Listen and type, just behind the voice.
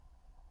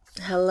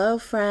Hello,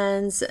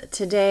 friends.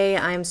 Today,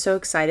 I'm so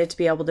excited to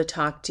be able to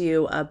talk to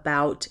you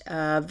about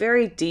a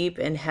very deep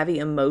and heavy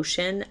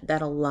emotion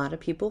that a lot of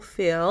people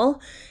feel,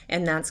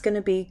 and that's going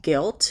to be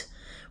guilt.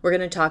 We're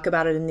going to talk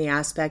about it in the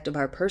aspect of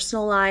our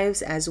personal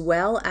lives as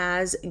well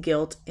as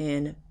guilt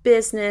in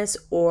business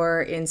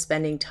or in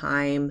spending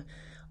time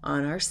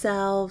on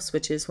ourselves,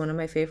 which is one of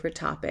my favorite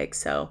topics.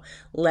 So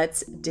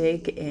let's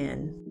dig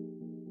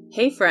in.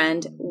 Hey,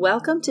 friend.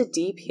 Welcome to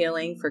Deep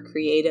Healing for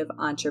Creative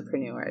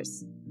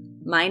Entrepreneurs.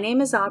 My name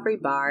is Aubrey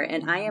Barr,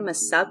 and I am a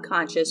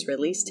subconscious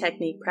release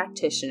technique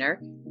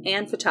practitioner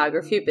and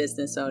photography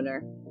business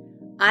owner.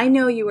 I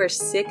know you are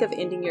sick of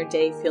ending your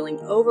day feeling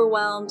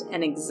overwhelmed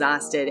and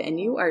exhausted,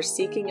 and you are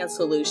seeking a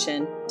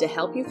solution to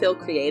help you feel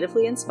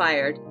creatively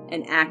inspired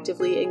and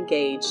actively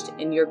engaged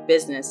in your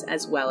business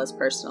as well as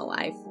personal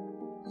life.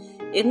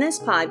 In this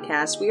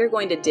podcast, we are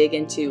going to dig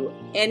into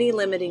any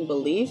limiting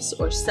beliefs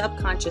or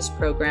subconscious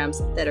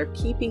programs that are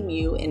keeping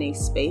you in a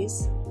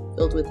space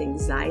filled with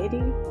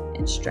anxiety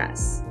and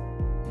stress.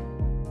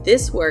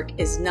 This work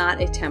is not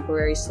a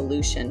temporary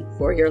solution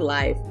for your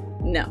life.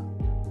 No,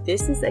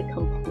 this is a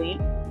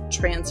complete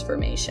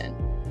transformation.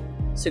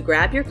 So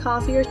grab your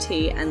coffee or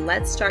tea and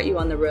let's start you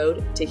on the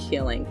road to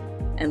healing.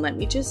 And let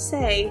me just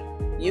say,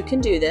 you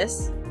can do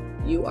this,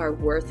 you are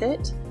worth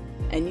it,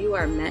 and you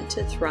are meant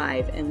to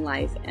thrive in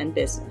life and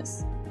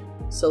business.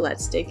 So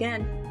let's dig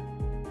in.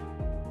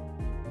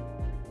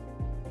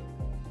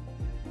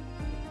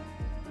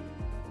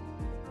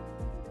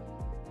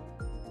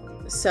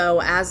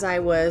 So as I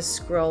was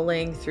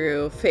scrolling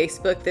through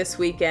Facebook this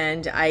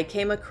weekend, I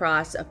came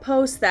across a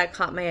post that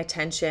caught my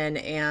attention,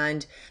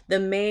 and the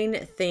main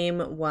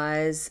theme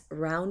was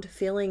around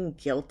feeling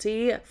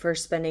guilty for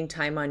spending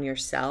time on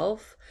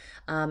yourself,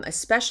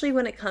 especially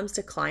when it comes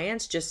to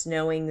clients, just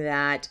knowing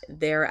that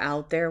they're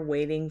out there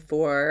waiting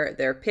for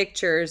their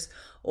pictures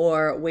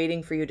or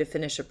waiting for you to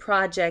finish a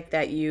project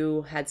that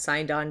you had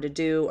signed on to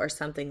do or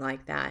something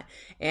like that.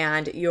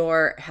 And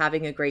you're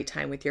having a great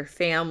time with your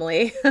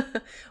family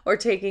or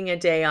taking a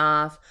day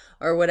off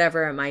or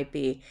whatever it might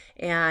be.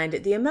 And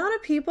the amount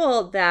of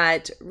people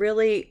that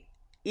really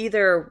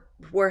either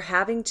were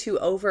having to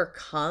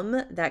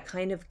overcome that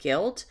kind of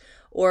guilt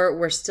or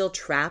were still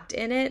trapped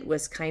in it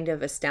was kind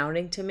of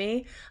astounding to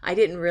me. I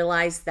didn't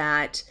realize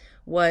that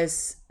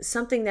was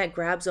something that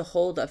grabs a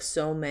hold of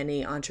so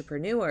many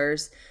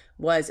entrepreneurs,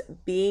 was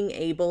being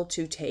able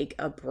to take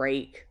a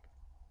break.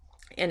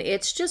 And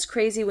it's just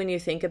crazy when you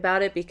think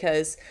about it,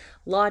 because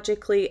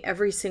logically,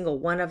 every single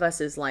one of us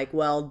is like,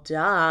 well,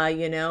 duh,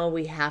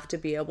 we have to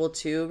be able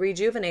to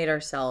rejuvenate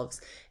ourselves.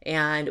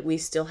 And we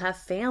still have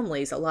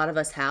families. A lot of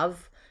us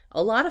have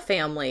a lot of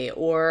family,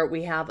 or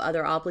we have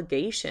other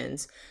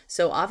obligations.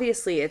 So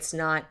obviously, it's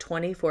not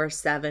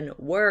 24/7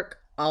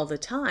 work all the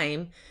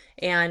time.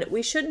 And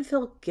we shouldn't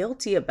feel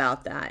guilty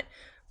about that.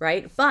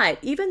 Right? But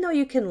even though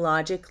you can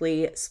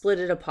logically split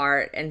it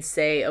apart and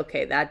say,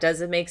 okay, that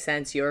doesn't make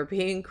sense, you're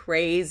being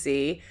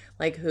crazy,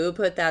 like who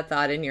put that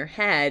thought in your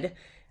head?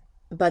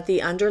 But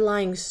the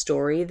underlying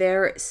story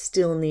there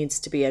still needs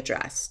to be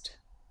addressed,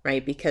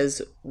 right?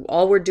 Because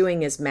all we're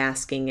doing is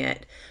masking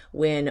it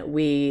when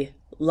we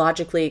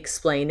logically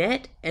explain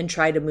it and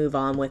try to move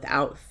on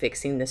without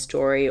fixing the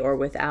story or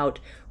without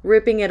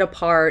ripping it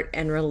apart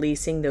and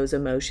releasing those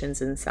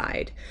emotions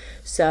inside.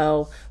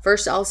 So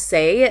first, I'll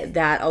say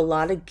that a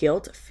lot of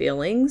guilt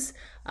feelings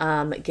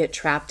get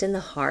trapped in the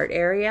heart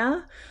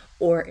area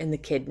or in the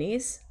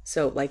kidneys.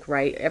 So like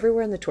right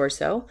everywhere in the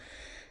torso.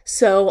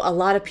 So a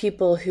lot of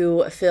people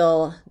who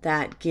feel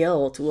that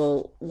guilt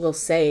will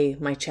say,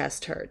 my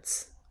chest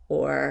hurts.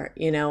 Or,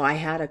 I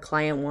had a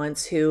client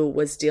once who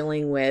was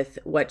dealing with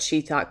what she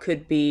thought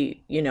could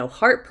be,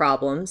 heart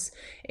problems.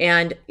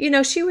 And,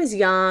 she was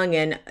young,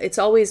 and it's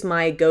always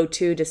my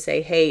go-to to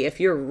say, hey,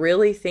 if you're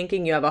really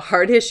thinking you have a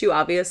heart issue,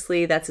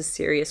 obviously that's a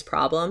serious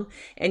problem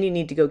and you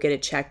need to go get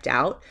it checked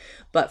out.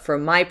 But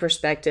from my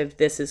perspective,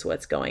 this is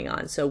what's going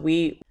on. So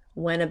we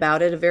went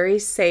about it a very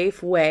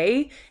safe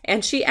way.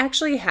 And she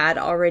actually had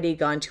already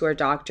gone to her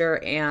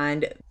doctor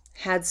and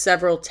had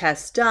several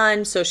tests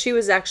done. So she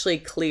was actually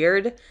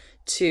cleared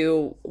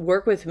to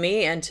work with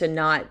me and to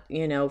not,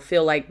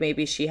 feel like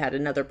maybe she had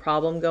another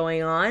problem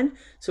going on.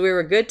 So we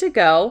were good to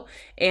go.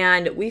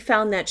 And we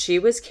found that she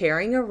was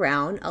carrying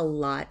around a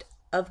lot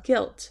of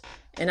guilt.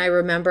 And I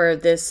remember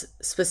this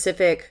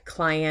specific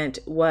client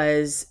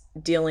was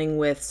dealing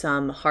with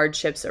some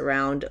hardships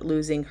around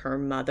losing her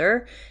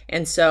mother.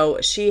 And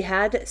so she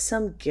had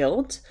some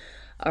guilt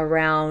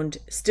around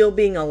still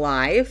being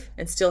alive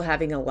and still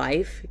having a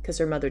life because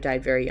her mother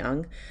died very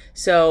young.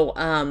 So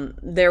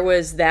there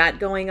was that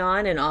going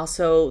on, and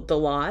also the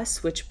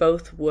loss, which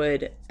both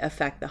would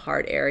affect the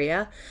heart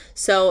area.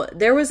 So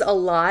there was a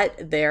lot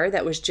there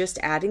that was just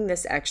adding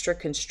this extra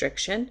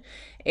constriction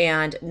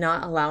and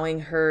not allowing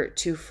her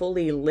to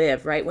fully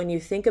live, right? When you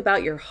think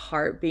about your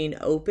heart being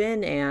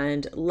open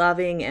and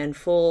loving and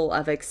full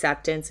of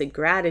acceptance and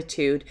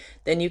gratitude,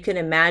 then you can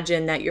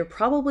imagine that you're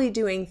probably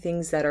doing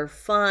things that are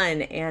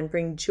fun and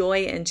bring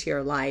joy into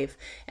your life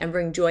and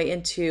bring joy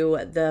into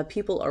the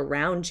people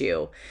around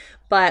you.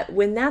 But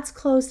when that's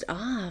closed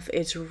off,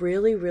 it's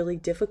really, really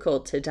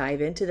difficult to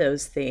dive into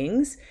those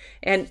things.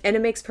 And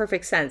it makes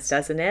perfect sense,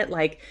 doesn't it?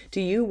 Like,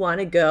 do you want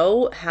to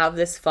go have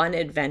this fun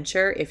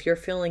adventure if you're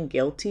feeling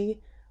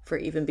guilty for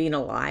even being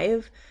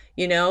alive?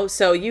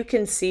 So you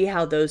can see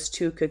how those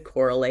two could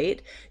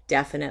correlate,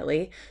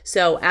 definitely.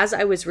 So as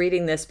I was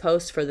reading this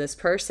post for this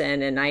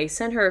person, and I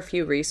sent her a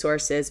few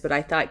resources, but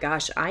I thought,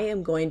 gosh, I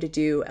am going to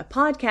do a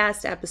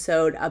podcast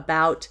episode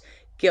about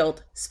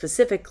guilt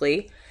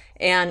specifically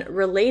and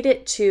relate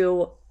it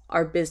to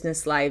our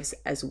business lives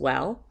as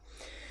well.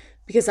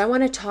 Because I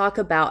want to talk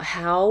about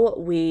how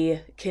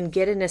we can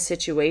get in a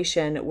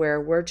situation where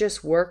we're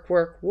just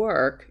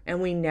work,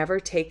 and we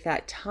never take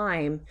that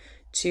time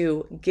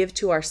to give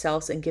to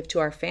ourselves and give to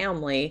our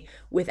family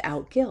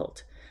without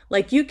guilt.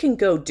 Like, you can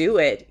go do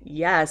it,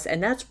 yes,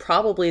 and that's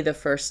probably the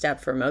first step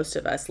for most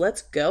of us.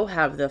 Let's go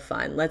have the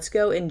fun. Let's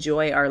go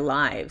enjoy our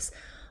lives.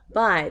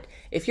 But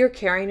if you're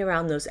carrying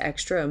around those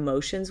extra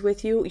emotions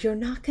with you, you're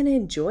not going to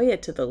enjoy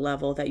it to the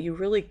level that you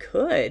really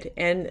could.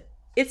 And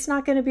it's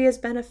not going to be as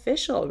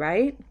beneficial,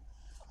 right?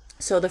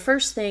 So the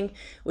first thing,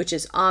 which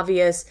is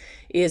obvious,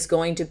 is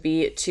going to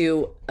be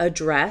to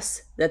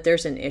address that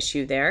there's an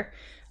issue there.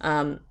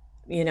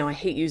 I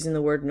hate using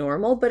the word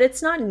normal, but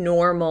it's not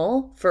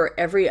normal for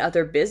every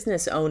other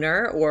business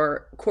owner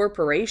or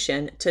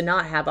corporation to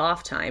not have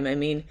off time. I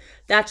mean,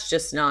 that's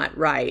just not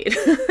right.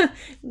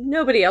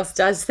 Nobody else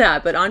does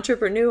that, but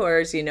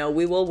entrepreneurs,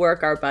 we will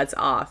work our butts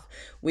off.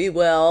 We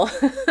will,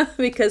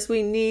 because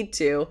we need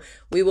to.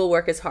 We will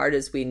work as hard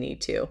as we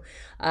need to.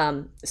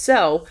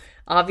 So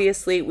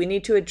obviously, we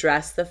need to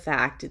address the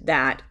fact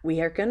that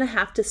we are going to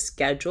have to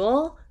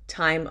schedule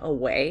time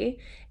away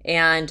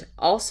and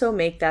also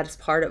make that as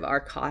part of our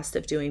cost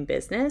of doing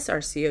business, our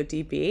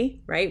CODB,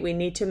 right? We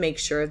need to make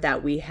sure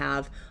that we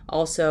have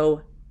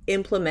also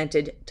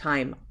implemented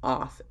time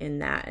off in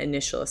that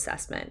initial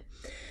assessment.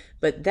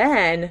 But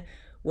then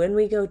when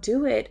we go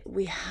do it,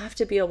 we have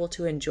to be able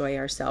to enjoy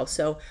ourselves.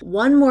 So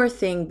one more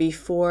thing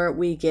before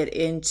we get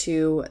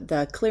into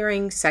the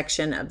clearing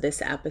section of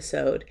this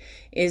episode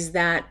is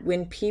that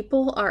when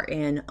people are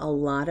in a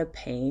lot of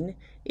pain,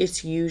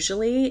 it's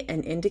usually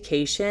an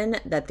indication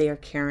that they are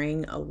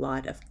carrying a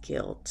lot of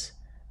guilt.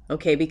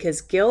 Okay, because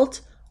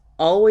guilt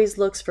always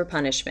looks for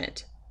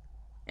punishment,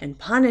 and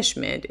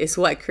punishment is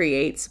what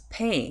creates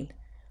pain,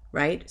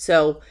 right?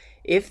 So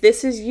if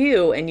this is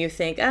you and you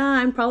think,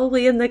 I'm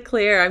probably in the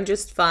clear, I'm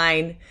just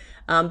fine,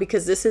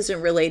 because this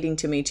isn't relating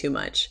to me too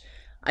much,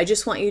 I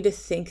just want you to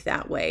think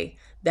that way,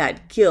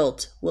 that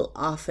guilt will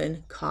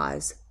often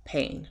cause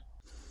pain.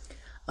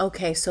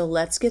 Okay, so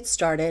let's get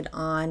started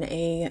on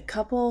a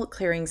couple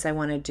clearings I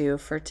want to do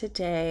for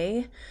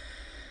today.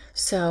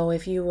 So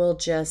if you will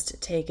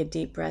just take a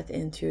deep breath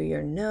in through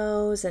your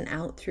nose and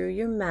out through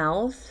your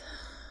mouth,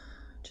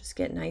 just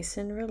get nice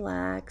and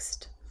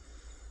relaxed.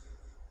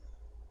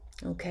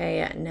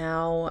 Okay,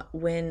 now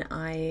when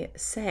I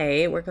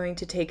say we're going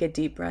to take a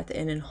deep breath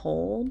in and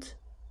hold,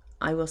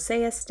 I will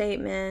say a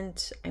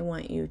statement. I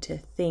want you to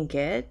think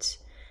it.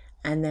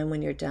 And then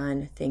when you're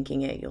done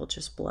thinking it, you'll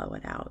just blow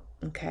it out.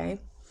 Okay?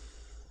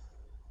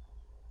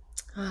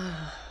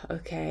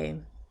 Okay.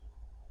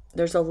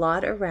 There's a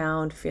lot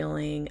around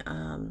feeling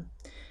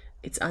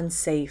it's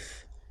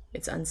unsafe.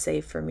 It's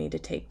unsafe for me to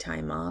take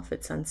time off.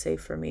 It's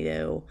unsafe for me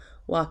to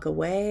walk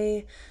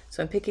away.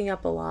 So I'm picking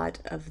up a lot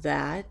of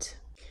that.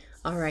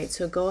 All right,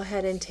 so go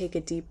ahead and take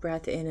a deep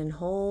breath in and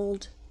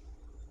hold.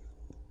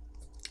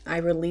 I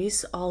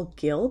release all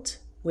guilt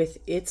with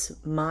 "it's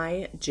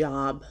my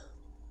job."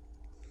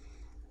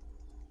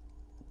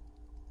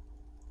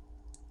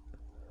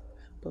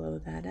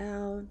 Blow that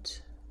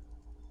out.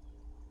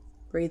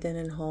 Breathe in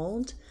and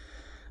hold.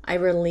 I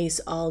release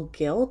all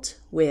guilt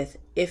with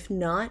 "if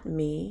not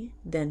me,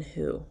 then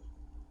who?"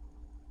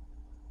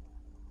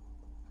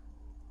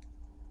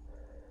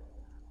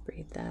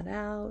 Breathe that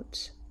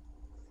out.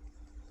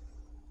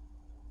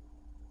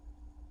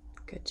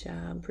 Good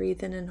job.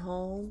 Breathe in and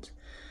hold.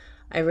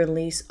 I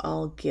release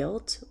all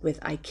guilt with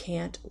 "I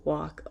can't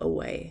walk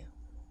away."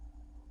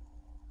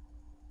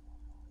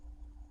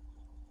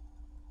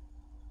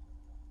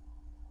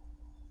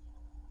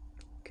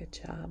 Good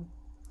job.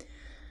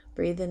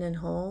 Breathe in and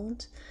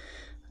hold.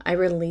 I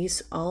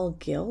release all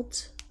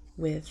guilt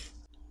with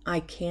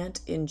 "I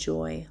can't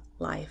enjoy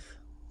life."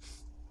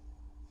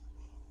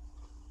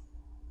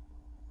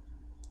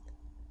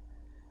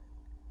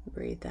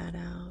 Breathe that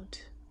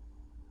out.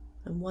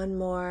 And one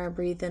more.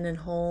 Breathe in and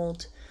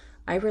hold.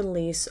 I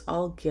release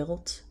all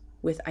guilt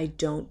with "I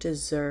don't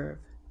deserve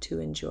to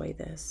enjoy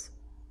this."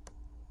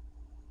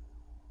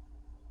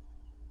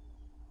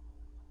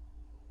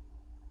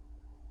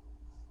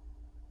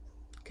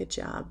 Good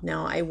job.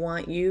 Now I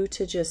want you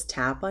to just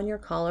tap on your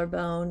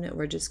collarbone.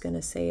 We're just going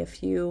to say a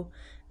few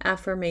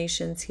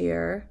affirmations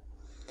here.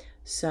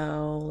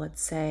 So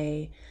let's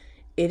say,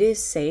 it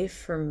is safe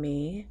for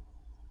me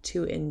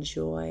to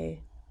enjoy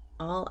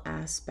all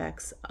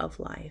aspects of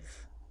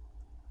life.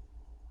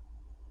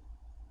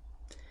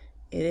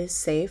 It is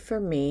safe for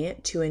me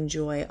to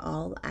enjoy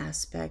all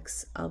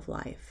aspects of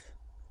life.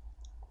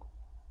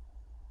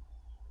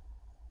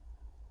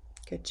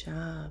 Good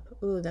job.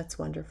 Ooh, that's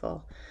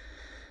wonderful.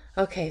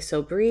 Okay,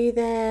 so breathe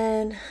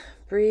in,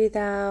 breathe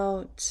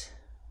out.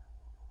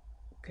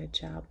 Good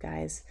job,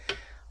 guys.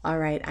 All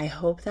right, I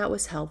hope that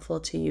was helpful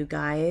to you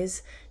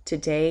guys.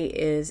 Today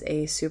is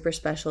a super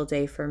special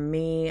day for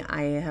me.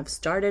 I have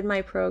started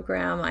my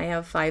program. I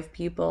have 5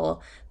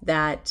 people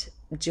that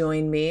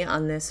join me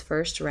on this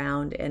first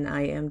round, and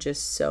I am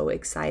just so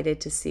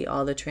excited to see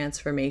all the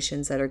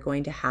transformations that are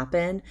going to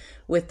happen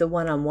with the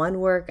one-on-one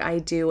work I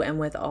do and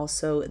with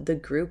also the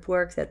group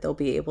work that they'll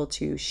be able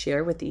to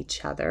share with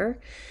each other.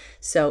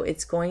 So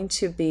it's going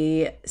to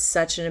be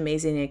such an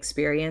amazing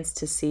experience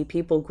to see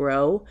people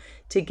grow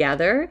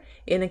together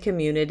in a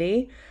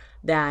community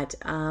that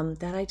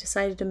I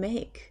decided to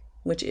make,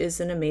 which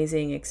is an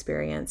amazing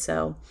experience.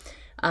 So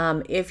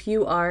if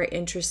you are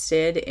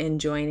interested in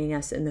joining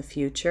us in the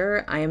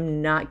future, I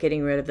am not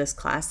getting rid of this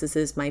class. This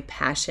is my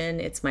passion.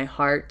 It's my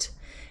heart.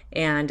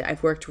 And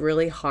I've worked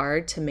really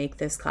hard to make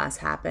this class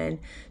happen.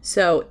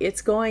 So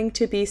it's going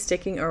to be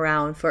sticking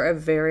around for a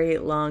very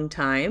long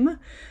time.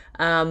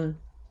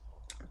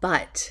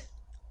 But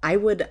I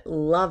would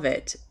love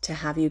it to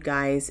have you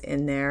guys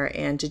in there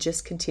and to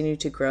just continue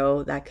to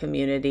grow that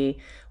community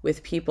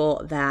with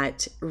people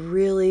that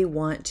really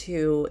want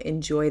to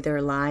enjoy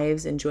their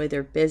lives, enjoy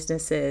their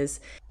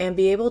businesses, and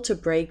be able to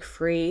break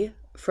free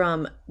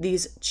from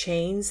these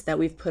chains that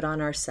we've put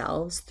on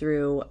ourselves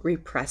through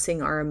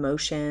repressing our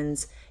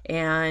emotions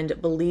and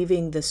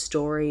believing the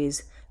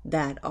stories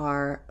that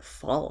are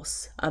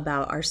false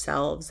about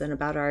ourselves and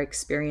about our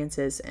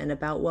experiences and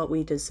about what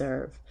we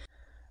deserve.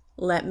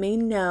 Let me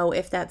know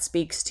if that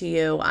speaks to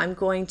you. I'm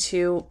going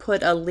to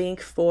put a link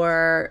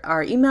for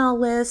our email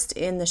list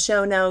in the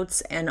show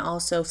notes and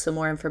also some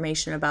more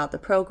information about the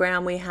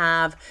program we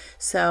have.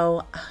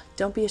 So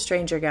don't be a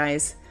stranger,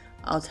 guys.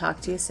 I'll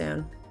talk to you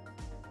soon.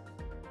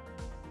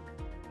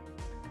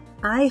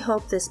 I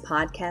hope this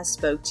podcast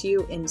spoke to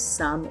you in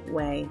some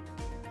way.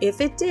 If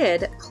it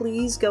did,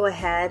 please go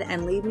ahead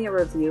and leave me a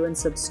review and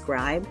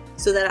subscribe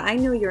so that I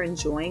know you're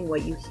enjoying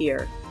what you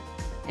hear.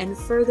 And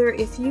further,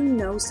 if you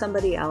know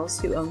somebody else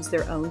who owns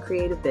their own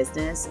creative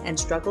business and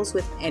struggles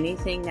with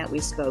anything that we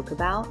spoke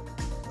about,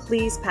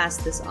 please pass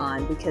this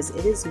on, because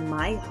it is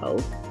my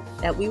hope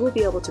that we will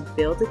be able to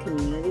build a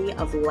community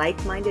of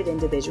like-minded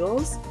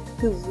individuals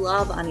who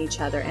love on each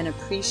other and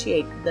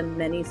appreciate the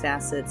many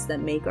facets that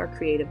make our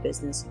creative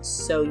business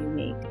so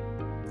unique.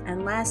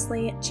 And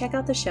lastly, check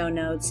out the show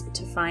notes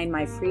to find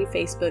my free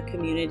Facebook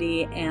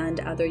community and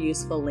other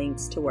useful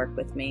links to work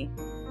with me.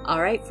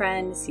 All right,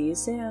 friend, see you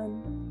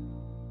soon.